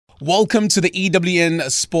Welcome to the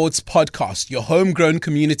EWN Sports Podcast, your homegrown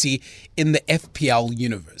community in the FPL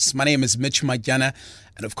universe. My name is Mitch Majana,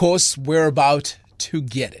 and of course, we're about to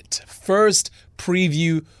get it. First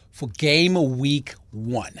preview for Gameweek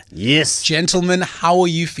 1. Yes. Gentlemen, how are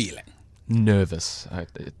you feeling? Nervous.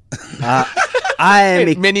 I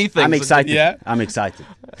am Many things. I'm excited. Yeah? I'm excited.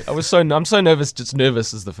 I'm so nervous. Just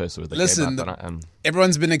nervous is the first word that Listen, came out.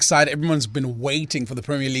 everyone's been excited. Everyone's been waiting for the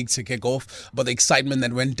Premier League to kick off, but the excitement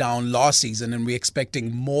that went down last season, and we're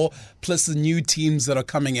expecting more. Plus, the new teams that are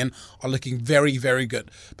coming in are looking very, very good.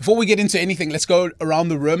 Before we get into anything, let's go around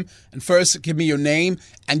the room. And first, give me your name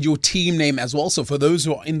and your team name as well. So for those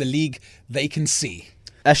who are in the league, they can see.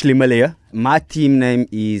 Ashley Miller. My team name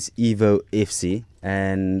is Evo FC,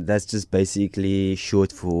 and that's just basically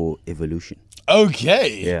short for evolution.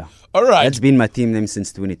 Okay. Yeah. All right. That's been my team name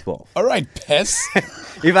since 2012. All right, Pess.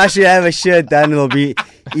 If I should have a shirt done, it'll be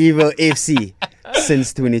Evo FC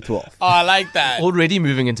since 2012. Oh, I like that. Already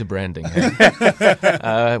moving into branding.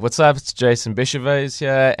 Hey? What's up? It's Jason Bishoves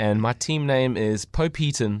here, and my team name is Pope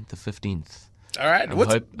Heaton the 15th. All right. I'm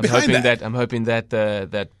What's behind hoping that? I'm hoping that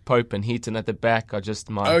that Pope and Heaton at the back are just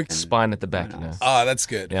my spine at the back. You know? Oh, that's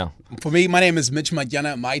good. Yeah. For me, my name is Mitch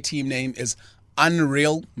Majana. My team name is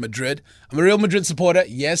Unreal Madrid. I'm a Real Madrid supporter,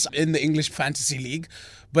 yes, in the English Fantasy League,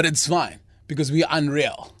 but it's fine because we're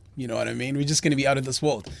unreal. You know what I mean? We're just going to be out of this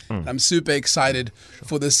world. I'm super excited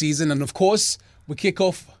for this season. And of course, we kick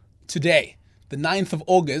off today, the 9th of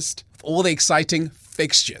August, with all the exciting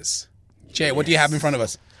fixtures. Jay, what do you have in front of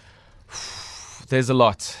us? There's a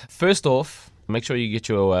lot. First off, make sure you get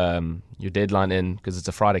your deadline in because it's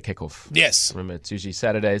a Friday kickoff. Yes. Remember, it's usually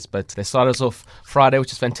Saturdays, but they start us off Friday,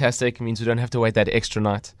 which is fantastic. It means we don't have to wait that extra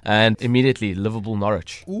night. And immediately,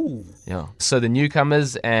 Liverpool-Norwich. Ooh. Yeah. So the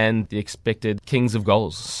newcomers and the expected kings of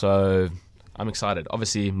goals. So I'm excited.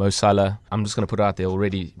 Obviously, Mo Salah, I'm just going to put it out there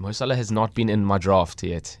already. Mo Salah has not been in my draft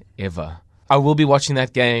yet, ever. I will be watching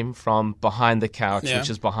that game from behind the couch, which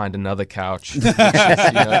is behind another couch, which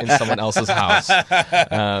is, in someone else's house.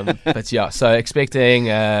 But yeah, so expecting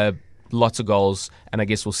lots of goals, and I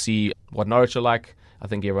guess we'll see what Norwich are like. I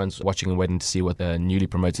think everyone's watching and waiting to see what the newly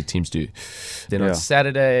promoted teams do. Then on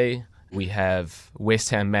Saturday, we have West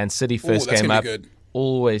Ham, Man City, first game up. Good.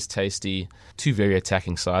 Always tasty. Two very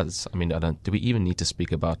attacking sides. I mean, do we even need to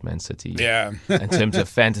speak about Man City? Yeah. In terms of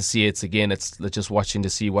fantasy, it's just watching to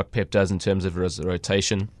see what Pep does in terms of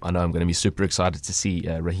rotation. I know I'm going to be super excited to see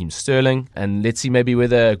Raheem Sterling. And let's see maybe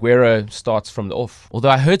whether Aguero starts from the off. Although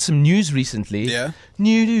I heard some news recently. Yeah.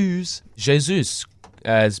 New news. Jesus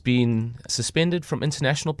has been suspended from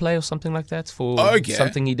international play or something like that for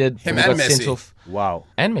something he did. Him He and got sent Messi. off. Wow.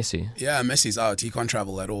 And Messi. Yeah, Messi's out. He can't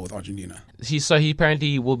travel at all with Argentina. He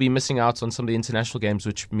apparently will be missing out on some of the international games,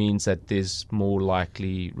 which means that there's more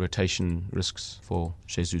likely rotation risks for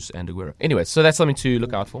Jesus and Aguero. Anyway, so that's something to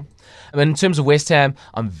look out for. I mean, in terms of West Ham,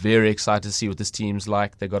 I'm very excited to see what this team's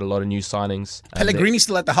like. They've got a lot of new signings. Pellegrini's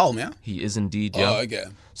still at the helm, yeah? He is indeed, yeah. Oh, okay.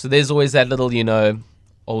 So there's always that little,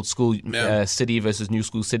 old school City versus new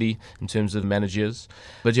school City in terms of managers.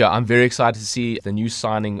 But yeah, I'm very excited to see the new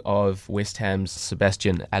signing of West Ham's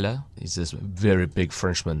Sebastian Haller. He's this very big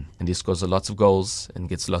Frenchman, and he scores lots of goals and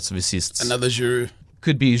gets lots of assists. Another Giroud.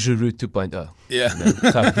 Could be Giroud 2.0.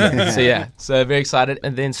 Yeah. So very excited.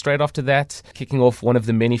 And then straight after that, kicking off one of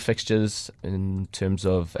the many fixtures in terms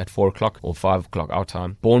of at 4 o'clock or 5 o'clock our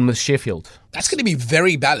time, Bournemouth-Sheffield. That's going to be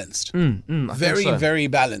very balanced. I think so. Very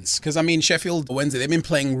balanced. Because, I mean, Sheffield Wednesday, they've been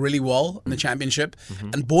playing really well in the Championship.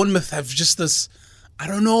 And Bournemouth have just this, I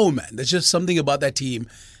don't know, man. There's just something about that team.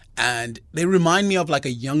 And they remind me of like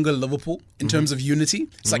a younger Liverpool in terms of unity.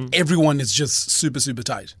 It's like everyone is just super, super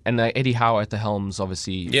tight. And Eddie Howe at the helm's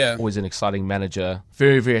obviously Yeah. always an exciting manager.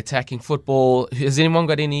 Very, very attacking football. Has anyone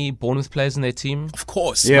got any Bournemouth players in their team? Of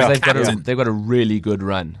course. Yeah. They've got a really good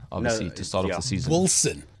run, obviously, to start off the season.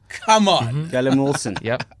 Wilson. Come on. Callum Wilson.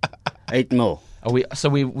 Yep. 8 mil.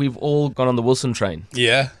 We've all gone on the Wilson train.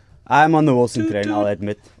 Yeah. I'm on the Wilson train, I'll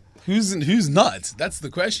admit. Who's not? That's the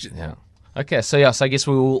question. Yeah. Okay, so I guess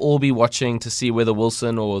we will all be watching to see whether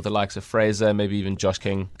Wilson or the likes of Fraser, maybe even Josh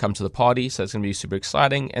King, come to the party. So it's going to be super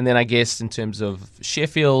exciting. And then I guess in terms of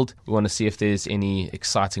Sheffield, we want to see if there's any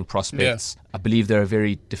exciting prospects. I believe they're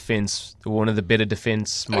one of the better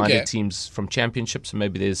defense-minded teams from Championship, so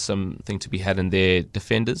maybe there's something to be had in their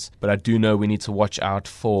defenders. But I do know we need to watch out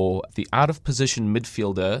for the out-of-position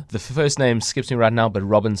midfielder. The first name skips me right now, but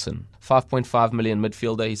Robinson. 5.5 million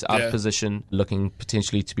midfielder. He's out of position, looking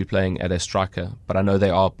potentially to be playing at a striker. But I know they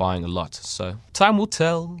are buying a lot, so time will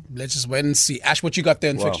tell. Let's just wait and see. Ash, what you got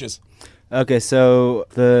there in fixtures? Okay, so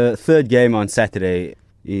the third game on Saturday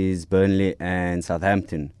is Burnley and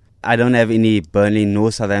Southampton. I don't have any Burnley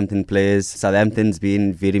nor Southampton players. Southampton's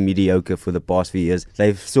been very mediocre for the past few years.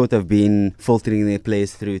 They've sort of been filtering their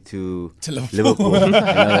players through to Liverpool.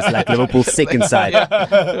 It's like Liverpool's second side.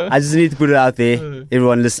 I just need to put it out there.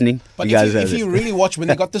 Everyone listening. But you guys if you really watch when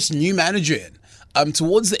they got this new manager in,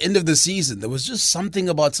 towards the end of the season, there was just something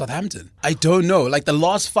about Southampton. I don't know. Like the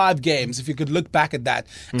last 5 games, if you could look back at that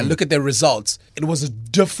and look at their results, it was a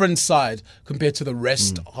different side compared to the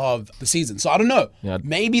rest of the season. So I don't know. Yeah.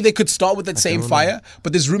 Maybe they could start with that same fire,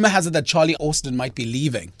 but there's rumor has it that Charlie Austin might be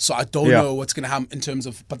leaving. So I don't know what's going to happen in terms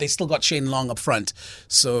of, but they still got Shane Long up front.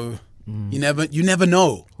 So you never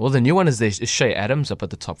know. Well, the new one is Shea Adams up at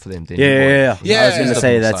the top for them. Yeah. I was going to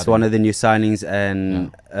say that's exciting. one of the new signings,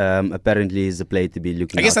 and apparently is a player to be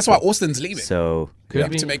looking. I guess out that's for. why Austin's leaving. So You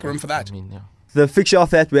have to make room for that. I mean, yeah. the fixture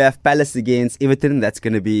after that, we have Palace against Everton. That's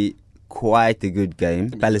going to be quite a good game.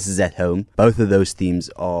 Palace is at home. Both of those teams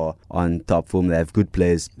are on top form. They have good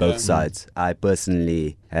players, both sides. I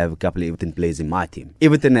personally have a couple of Everton players in my team.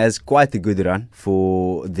 Everton has quite a good run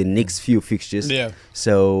for the next few fixtures. Yeah.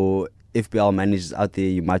 So FPL managers out there,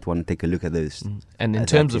 you might want to take a look at those. And in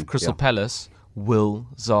terms of Crystal Palace, will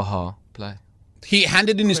Zaha play? He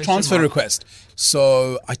handed in his transfer request.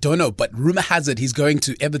 So I don't know, but rumor has it he's going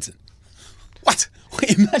to Everton. What?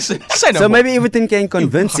 Imagine. So maybe Everton can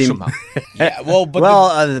convince him. Yeah, well,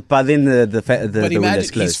 but but then the but window's imagine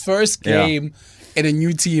closed. his first game in a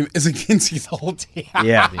new team is against his whole team.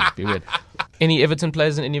 Yeah. Be weird. Any Everton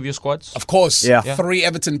players in any of your squads? Of course. Yeah. 3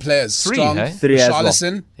 Everton players. 3, Strong, hey? 3 as well.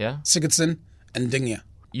 Charlison, Yeah. Sigurdsson, and Digne.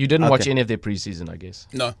 You didn't watch Okay. any of their preseason, I guess.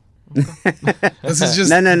 No. This is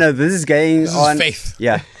just No. This is going This is on faith.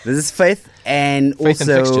 Yeah, this is faith and Faith and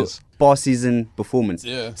also fixtures. past season performance.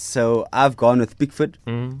 Yeah. So I've gone with Pickford,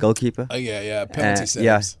 goalkeeper. yeah, penalty saves.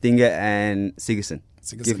 Yeah, Dinger and Sigurdsson.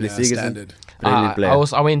 Sigurdsson, Sigurdsson. standard. Brilliant player.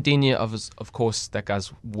 I went Digne, of course, that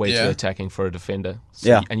guy's way Yeah. too attacking for a defender. So,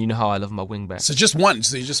 Yeah. And you know how I love my wing back. So just one.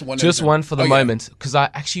 So you just one. Just Everton. one for the Oh, yeah. moment, because I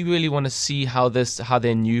actually really want to see how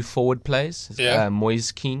their new forward plays. Yeah.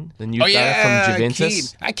 Moise Keane, the new Oh guy yeah, from Juventus.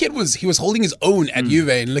 Keane. That kid was holding his own at Juve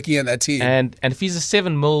and looking at that team. And if he's a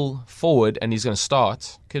 7 mil forward and he's going to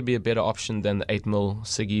start, could be a better option than the 8 mil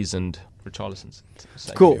Siggy's and Richarlison's.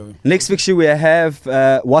 So, Cool. Next fixture we have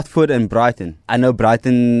Watford and Brighton. I know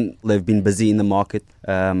Brighton, they've been busy in the market.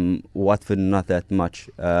 Watford not that much.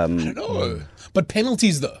 I don't know. But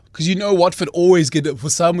penalties though, because you know Watford always get it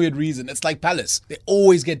for some weird reason. It's like Palace; they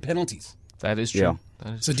always get penalties. That is true. Yeah.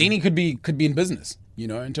 That is So true. Dini could be in business, you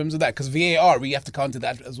know, in terms of that, because VAR we have to counter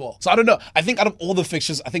that as well. So I don't know. I think out of all the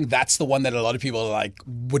fixtures, I think that's the one that a lot of people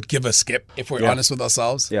would give a skip if we're honest with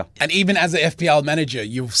ourselves. Yeah. And even as an FPL manager,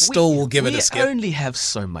 you still will give it a skip. We only have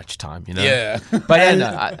so much time, you know. Yeah. But And- no,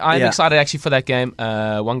 I'm yeah. excited actually for that game.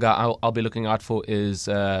 One guy I'll be looking out for is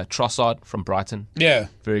Trossard from Brighton. Yeah.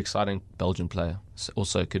 Very exciting Belgian player. So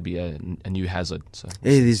also could be a new hazard. So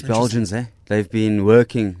Hey, these Belgians, they've been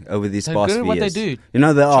working over these They're past good at few what they years. do. You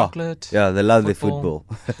know they Chocolate, are. Yeah, they love football.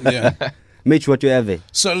 their football. Yeah. Mitch, what you have there?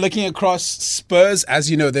 So looking across Spurs, as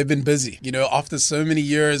you know, they've been busy. You know, after so many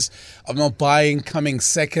years of not buying, coming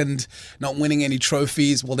second, not winning any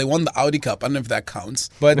trophies. Well, they won the Audi Cup. I don't know if that counts,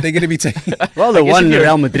 but they're going to be taking. Well, they I guess won if you're-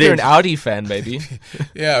 Real If you're Madrid. an Audi fan, maybe.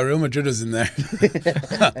 Yeah, Real Madrid is in there.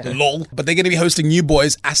 Lol. But they're going to be hosting new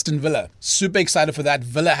boys, Aston Villa. Super excited for that.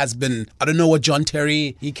 Villa has been, I don't know what John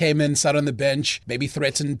Terry, he came in, sat on the bench, maybe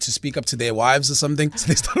threatened to speak up to their wives or something. So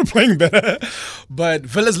they started playing better. But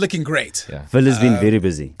Villa's looking great. Yeah. Villa's been very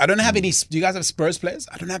busy. I don't have any. Do you guys have Spurs players?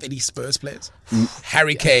 I don't have any Spurs players.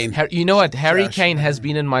 Harry Kane. You know what? Harry Trash. Kane has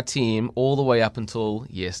been in my team all the way up until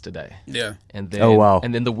yesterday. Yeah. And then, Oh, wow.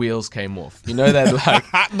 And then the wheels came off. You know that,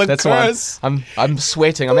 like The that's curse. why I'm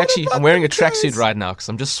sweating. I'm wearing a tracksuit right now because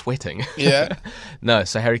I'm just sweating. Yeah. No,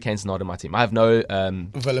 so Harry Kane's not in my team. I have no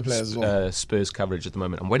Villa players as well. Spurs coverage at the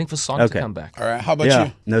moment. I'm waiting for Son Okay. to come back. All right. How about Yeah,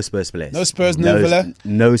 you? no Spurs players. No Spurs, no Villa?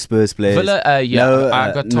 No Spurs players. Villa, yeah, no,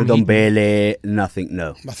 I got Tom no Heaton. Dombele, nothing,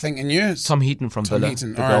 no. Nothing in you. Tom Heaton from Tom Villa,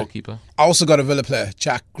 Heaton, the all right. goalkeeper. I also got a Villa player,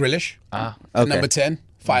 Jack Grealish. Ah, At Okay. number 10.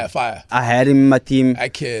 Fire. I had him in my team I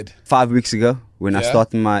kid. 5 weeks ago when I Yeah?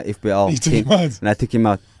 started my FPL You took team, him out? and I took him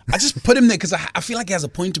out. I just put him there because I feel like he has a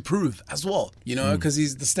point to prove as well, you know, because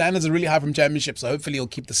the standards are really high from Championship, so hopefully he'll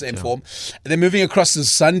keep the same form. And then moving across to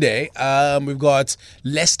Sunday, we've got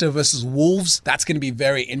Leicester versus Wolves. That's going to be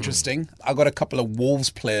very interesting. I got a couple of Wolves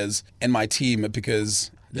players in my team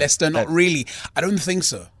because Leicester, not really. I don't think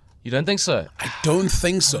so. you don't think so? I don't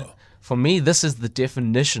think so. For me, this is the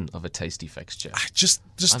definition of a tasty fixture. Just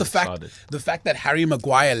I'm the excited. fact that Harry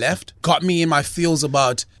Maguire left got me in my feels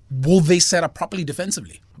about will they set up properly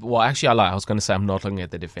defensively. Well, actually, I lied. I was going to say I'm not looking at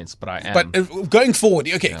the defense, but I am. But going forward,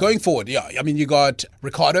 going forward, yeah. I mean, you got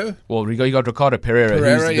Ricardo. Well, you got Ricardo Pereira,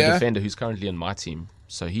 who's the yeah. defender who's currently in my team.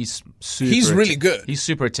 So he's super. He's really good. He's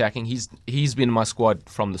super attacking. He's been in my squad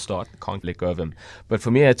from the start. Can't let go of him. But for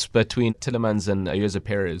me, it's between Tillemans and Jose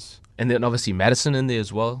Perez. And then obviously Madison in there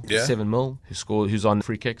as well. Yeah. 7 mil, who's on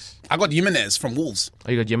free kicks. I got Jimenez from Wolves.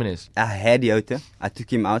 Oh, you got Jimenez. I had Jota. I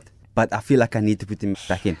took him out, but I feel like I need to put him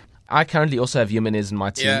back in. I currently also have Jimenez in my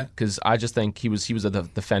team Yeah. because I just think he was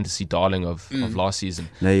the fantasy darling of last season.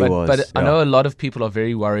 No, he was, But I yeah. know a lot of people are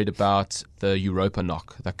very worried about the Europa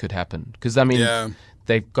knock that could happen. Because, I mean, Yeah.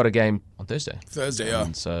 they've got a game on Thursday. Yeah.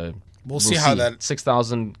 And so We'll see how that-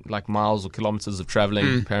 6,000 miles or kilometers of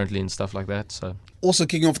traveling apparently and stuff like that. So Also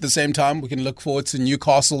kicking off at the same time, we can look forward to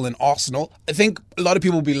Newcastle and Arsenal. I think a lot of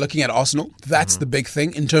people will be looking at Arsenal. That's the big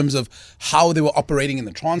thing in terms of how they were operating in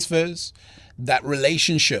the transfers. That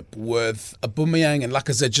relationship with Aubameyang and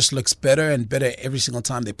Lacazette just looks better and better every single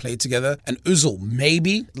time they play together. And Özil,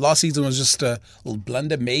 maybe last season was just a little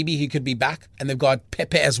blunder. Maybe he could be back. And they've got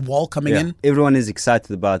Pepe as well coming in. Everyone is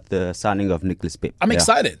excited about the signing of Nicolas Pepe. I'm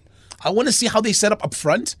excited. I want to see how they set up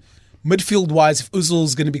front. Midfield-wise, if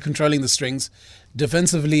Özil's going to be controlling the strings.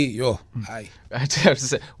 Defensively, I have to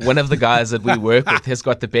say, one of the guys that we work with has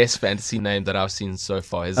got the best fantasy name that I've seen so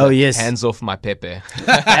far. Yes. Hands off my Pepe.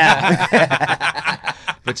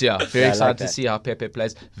 But yeah, very excited to see how Pepe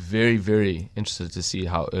plays. Very, very interested to see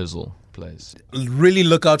how Özil plays. Really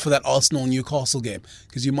look out for that Arsenal-Newcastle game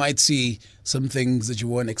because you might see some things that you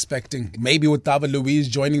weren't expecting. Maybe with David Luiz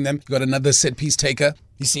joining them, you got another set-piece taker.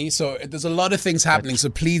 You see, so there's a lot of things happening. So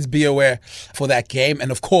please be aware for that game.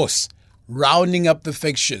 And of course, rounding up the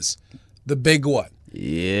fixtures, the big one.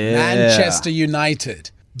 Yeah. Manchester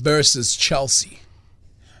United versus Chelsea.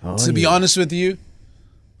 To be honest with you,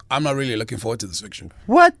 I'm not really looking forward to this fixture.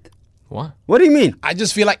 What? What? What do you mean? I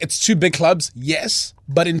just feel like it's two big clubs, yes,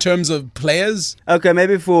 but in terms of players, Okay,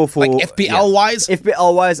 maybe for like FPL-wise,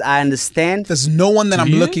 FPL-wise, I understand. there's no one that I'm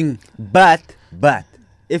you? looking... But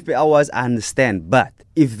FPL-wise, I understand. But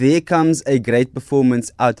if there comes a great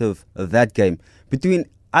performance out of that game between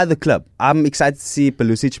either club, I'm excited to see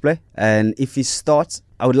Pulisic play. And if he starts,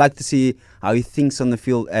 I would like to see how he thinks on the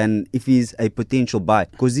field and if he's a potential buy.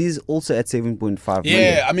 Because he's also at 7.5 million.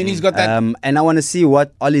 Yeah, I mean, he's got that... And I want to see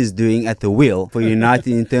what Ollie's doing at the wheel for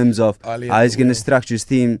United in terms of Ollie how at he's the going to wheel. structure his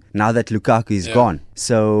team now that Lukaku is gone.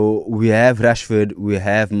 So we have Rashford, we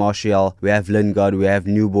have Martial, we have Lingard, we have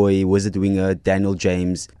new boy, wizard winger, Daniel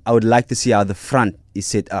James. I would like to see how the front is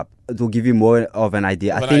set up. It will give you more of an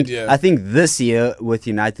idea. I think this year with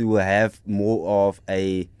United we'll have more of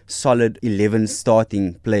a solid 11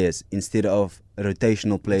 starting players instead of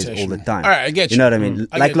rotational players all the time. All right, I get you. You know what I mean?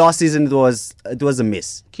 Like last season it was a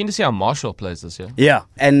mess. Keen to see how Marshall plays this year. Yeah.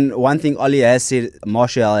 And one thing Ollie has said,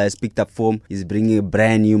 Martial has picked up form. He's bringing a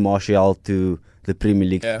brand new Martial to the Premier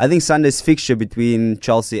League. Yeah. I think Sunday's fixture between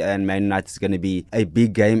Chelsea and Man United is going to be a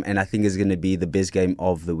big game, and I think it's going to be the best game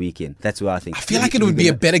of the weekend. That's what I think. I feel like it would be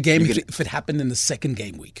a better game if it happened in the second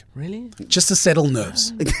game week. Really? Just to settle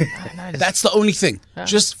nerves. That's the only thing.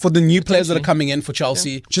 Just for the new players that are coming in for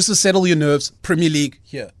Chelsea, just to settle your nerves, Premier League,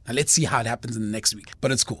 here. And let's see how it happens in the next week.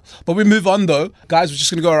 But it's cool. But we move on though. Guys, we're just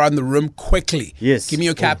going to go around the room quickly. Yes. Give me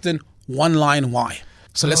your captain, one line why.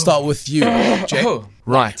 So let's start with you, Jay.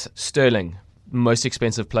 Right. Sterling, most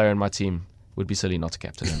expensive player in my team. Would be silly not to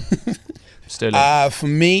captain him. Sterling. For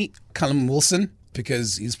me, Callum Wilson,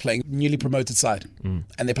 because he's playing newly promoted side. And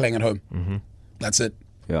they're playing at home. Mm-hmm. That's it.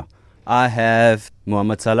 Yeah. I have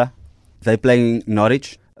Mohamed Salah. They're playing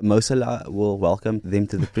Norwich. Mo Salah will welcome them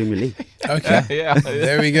to the Premier League. Okay. Yeah.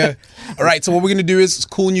 There we go. All right. So what we're going to do is, it's a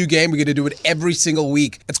cool new game. We're going to do it every single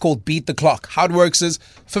week. It's called Beat the Clock. How it works is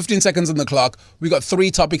 15 seconds on the clock. We got 3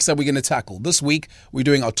 topics that we're going to tackle. This week, we're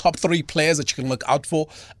doing our top 3 players that you can look out for.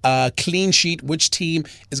 Clean sheet, which team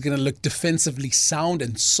is going to look defensively sound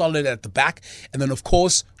and solid at the back. And then, of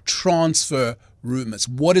course, transfer rumors.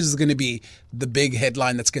 What is going to be the big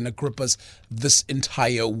headline that's going to grip us this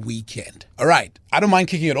entire weekend? All right. I don't mind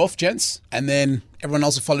kicking it off, gents. And then everyone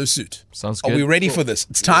else will follow suit. Sounds good. Are we ready for this?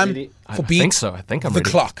 It's time for I Beat think so. I think I'm the ready.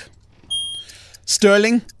 Clock.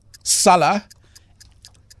 Sterling, Salah,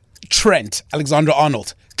 Trent,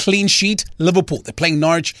 Alexander-Arnold. Clean sheet, Liverpool. They're playing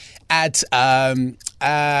Norwich at home,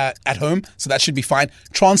 so that should be fine.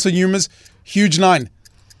 Transfer rumors, huge 9.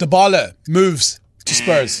 Dybala moves to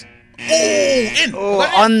Spurs. In.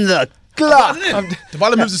 On the clock.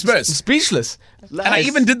 Dybala moves to Spurs. Speechless. And I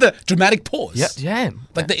even did the dramatic pause. Yeah.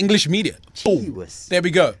 Like the English media. Boom. Jeez. There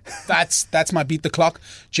we go. That's my beat the clock.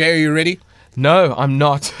 Jay, are you ready? No, I'm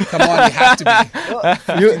not. Come on, you have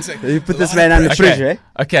to be. You put this man under pressure, eh?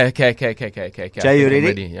 Okay. Jay, you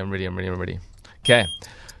ready? I'm ready. Okay.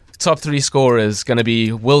 Top 3 scorers going to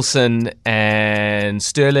be Wilson and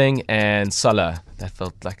Sterling and Salah. That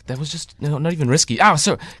felt like that was just not even risky.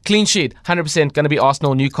 So clean sheet, 100% going to be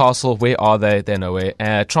Arsenal, Newcastle. Where are they? They're nowhere.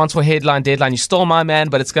 Transfer headline, deadline. You stole my man,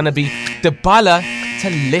 but it's going to be Dybala to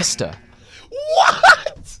Leicester.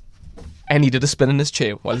 What? And he did a spin in his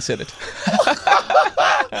chair while he said it.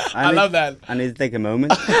 I love that. I need to take a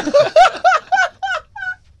moment.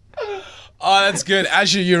 Oh, that's good.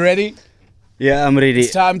 Asher, you ready? Yeah, I'm ready.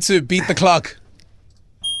 It's time to beat the clock.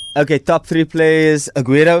 Okay, top 3 players: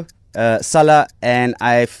 Aguero, Salah, and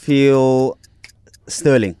I feel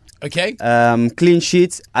Sterling. Okay. Clean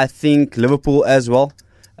sheets, I think Liverpool as well.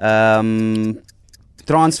 Transfer,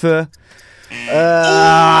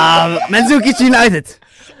 Mandzukic United.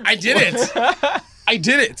 I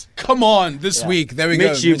did it. Come on, this week. There we go.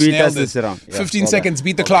 Mitch, you beat nailed us it. this round. Yeah, 15 well seconds, done.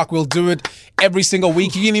 beat the clock. We'll do it every single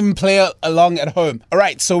week. You can even play along at home. All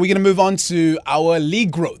right, so we're going to move on to our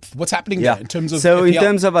league growth. What's happening there in terms of So in FPL?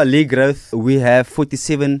 terms of our league growth, we have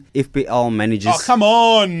 47 FPL managers. Oh, come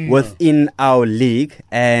on. Within our league,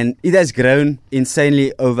 and it has grown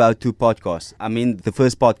insanely over our 2 podcasts. I mean, the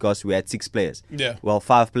first podcast we had 6 players. Yeah. Well,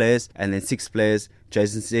 5 players and then 6 players.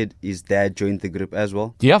 Jason said his dad joined the group as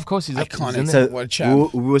well. Yeah, of course. He's I up. can't He's in answer. there. What a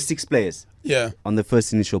champ. We were 6 players Yeah. on the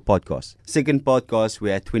first initial podcast. Second podcast, we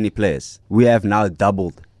had 20 players. We have now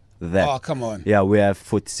doubled that. Oh, come on. Yeah, we have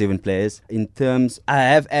 47 players. In terms, I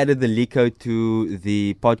have added the league code to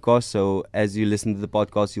the podcast. So as you listen to the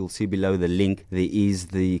podcast, you'll see below the link, there is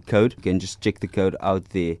the code. You can just check the code out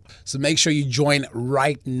there. So make sure you join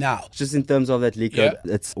right now. Just in terms of that league code,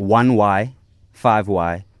 it's 1Y,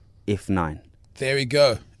 5Y, F9. There we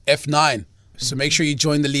go. F9. So make sure you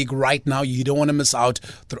join the league right now. You don't want to miss out.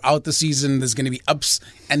 Throughout the season, there's going to be ups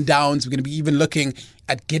and downs. We're going to be even looking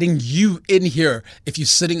at getting you in here if you're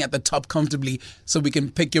sitting at the top comfortably so we can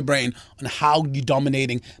pick your brain on how you're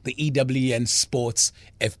dominating the EWN Sports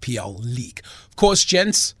FPL League. Of course,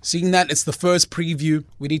 gents, seeing that it's the first preview,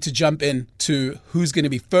 we need to jump in to who's going to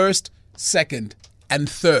be first, second, and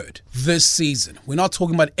third this season. We're not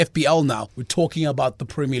talking about FPL now. We're talking about the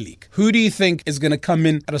Premier League. Who do you think is going to come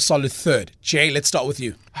in at a solid third? Jay, let's start with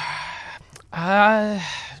you. I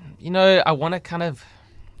want to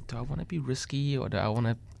do I want to be risky or do I want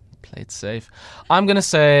to play it safe? I'm going to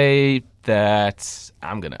say that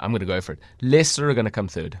I'm going to go for it. Leicester are going to come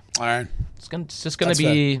third. All right. It's just going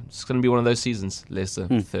to be one of those seasons. Leicester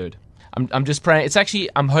third. I'm just praying.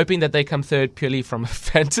 I'm hoping that they come third purely from a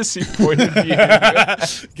fantasy point of view.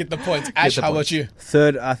 Get the points. Ash, how about you?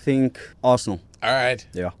 Third, I think Arsenal. All right.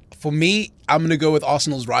 Yeah. For me, I'm going to go with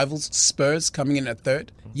Arsenal's rivals, Spurs, coming in at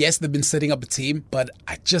third. Yes, they've been setting up a team, but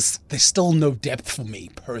there's still no depth for me,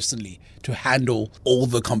 personally, to handle all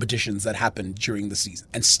the competitions that happen during the season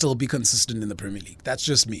and still be consistent in the Premier League. That's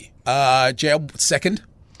just me. Jay, second?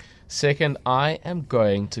 Second, I am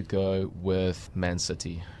going to go with Man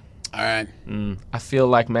City. All right. I feel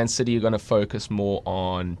like Man City are going to focus more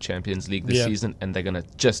on Champions League this season, and they're going to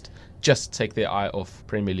just take their eye off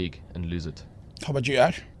Premier League and lose it. How about you,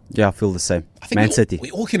 Ash? Yeah, I feel the same. I think Man City.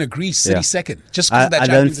 We all can agree City second. Just because of that I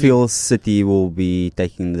don't Champions League. feel City will be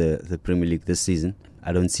taking the Premier League this season.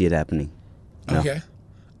 I don't see it happening. No. Okay.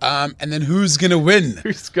 And then who's going to win?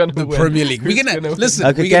 Who's going to the Premier League? We're going to listen.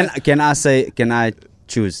 Okay, can I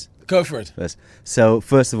choose? Go for it. First. So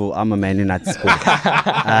first of all, I'm a Man United supporter.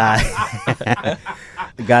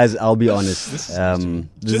 Guys, I'll be honest.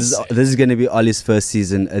 This is going to be Ollie's first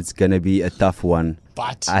season. It's going to be a tough one.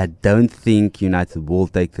 But I don't think United will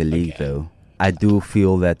take the league though. I do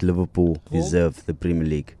feel that Liverpool deserve the Premier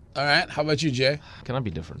League. All right. How about you, Jay? Can I be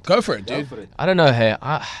different? Go for it, dude. I don't know. Hey,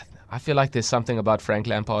 I feel like there's something about Frank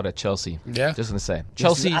Lampard at Chelsea. Yeah. Just going to say.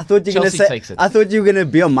 Chelsea, I thought you were going to say. takes it. I thought you were going to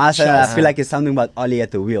be on my side. I feel like it's something about Ollie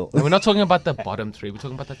at the wheel. No, we're not talking about the bottom three. We're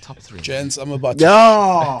talking about the top three. Gents, I'm about to...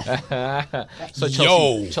 Yo! So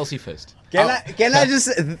Chelsea first. Can I just...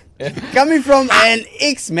 Coming from an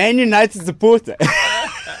ex-Man United supporter.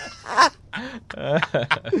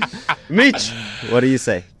 Mitch, what do you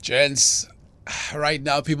say? Gents, right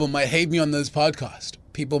now people might hate me on this podcast.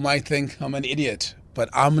 People might think I'm an idiot. But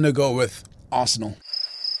I'm going to go with Arsenal.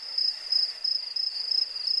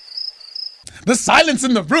 The silence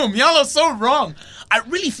in the room. Y'all are so wrong. I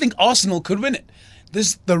really think Arsenal could win it.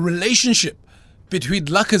 The relationship between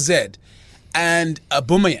Lacazette and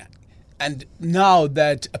Aubameyang And now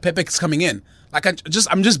that Pepe's coming in, like I'm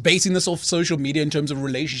just basing this off social media in terms of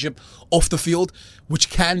relationship off the field, which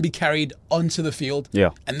can be carried onto the field.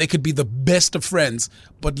 Yeah. And they could be the best of friends,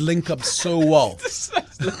 but link up so well.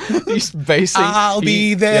 He's basing. I'll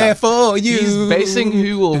be there for you. He's basing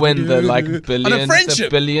who will win the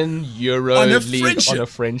friendship. the billion euro On a league friendship. on a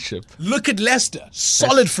friendship. Look at Leicester,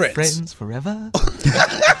 solid friends. Friends forever.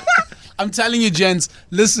 I'm telling you, gents,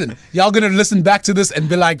 listen, y'all gonna listen back to this and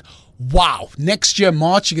be like, wow, next year,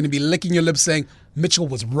 March, you're gonna be licking your lips saying, Mitchell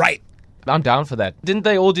was right. I'm down for that. Didn't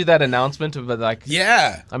they all do that announcement of like?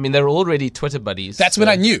 Yeah. I mean, they're already Twitter buddies. That's when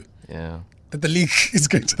I knew Yeah. that the league is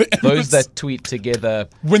going to the Those that tweet together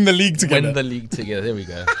win the league together. win the league together. There we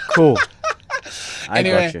go. Cool. I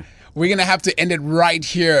Anyway, got you. we're going to have to end it right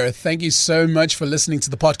here. Thank you so much for listening to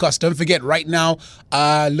the podcast. Don't forget, right now,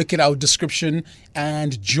 look at our description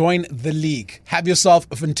and join the league. Have yourself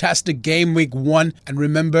a fantastic game week 1. And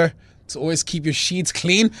remember to always keep your sheets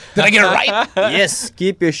clean. Did I get it right? Yes,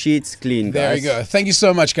 keep your sheets clean, guys. There you go. Thank you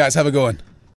so much, guys. Have a good one.